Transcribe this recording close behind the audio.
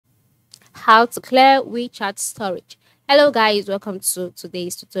How to clear WeChat storage. Hello guys, welcome to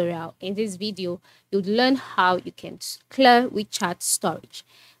today's tutorial. In this video, you'll learn how you can clear WeChat storage.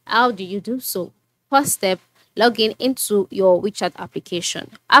 How do you do so? First step, log in into your WeChat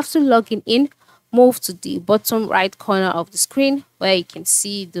application. After logging in, move to the bottom right corner of the screen where you can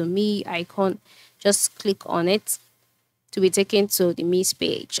see the Me icon. Just click on it to be taken to the Miss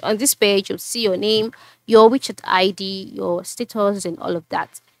page. On this page, you'll see your name, your WeChat ID, your status, and all of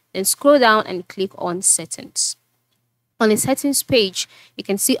that. Then scroll down and click on Settings. On the Settings page, you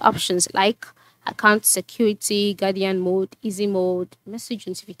can see options like Account Security, Guardian Mode, Easy Mode, Message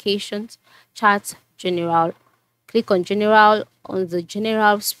Notifications, Chat, General. Click on General. On the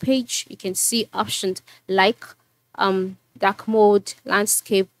Generals page, you can see options like Dark Mode,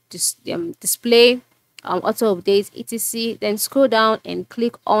 Landscape, Display, auto update, etc. Then scroll down and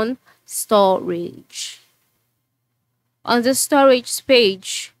click on Storage. On the storage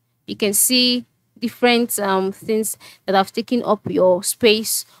page, you can see different things that have taken up your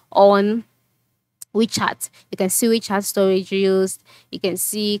space on WeChat. You can see WeChat storage used. You can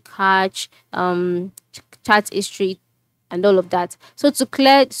see cache, chat history, and all of that. So to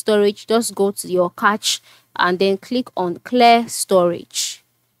clear storage, just go to your cache and then click on Clear Storage.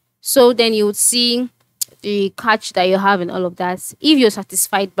 So then you would see the cache that you have and all of that. If you're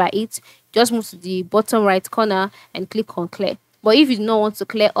satisfied by it, just move to the bottom right corner and click on Clear. But if you don't want to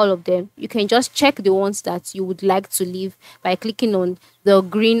clear all of them, you can just check the ones that you would like to leave by clicking on the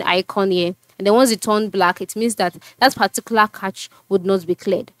green icon here. And then once it turns black, it means that that particular cache would not be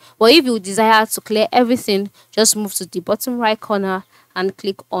cleared. But if you desire to clear everything, just move to the bottom right corner and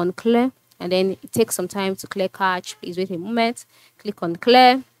click on Clear. And then it takes some time to clear cache. Please wait a moment. Click on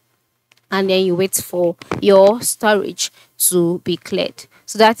Clear. And then you wait for your storage to be cleared.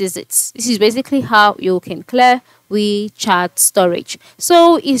 So that is it. This is basically how you can clear WeChat storage.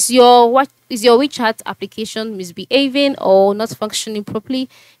 So is your WeChat application misbehaving or not functioning properly?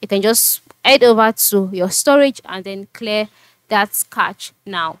 You can just head over to your storage and then clear that cache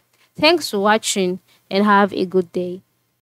now. Thanks for watching and have a good day.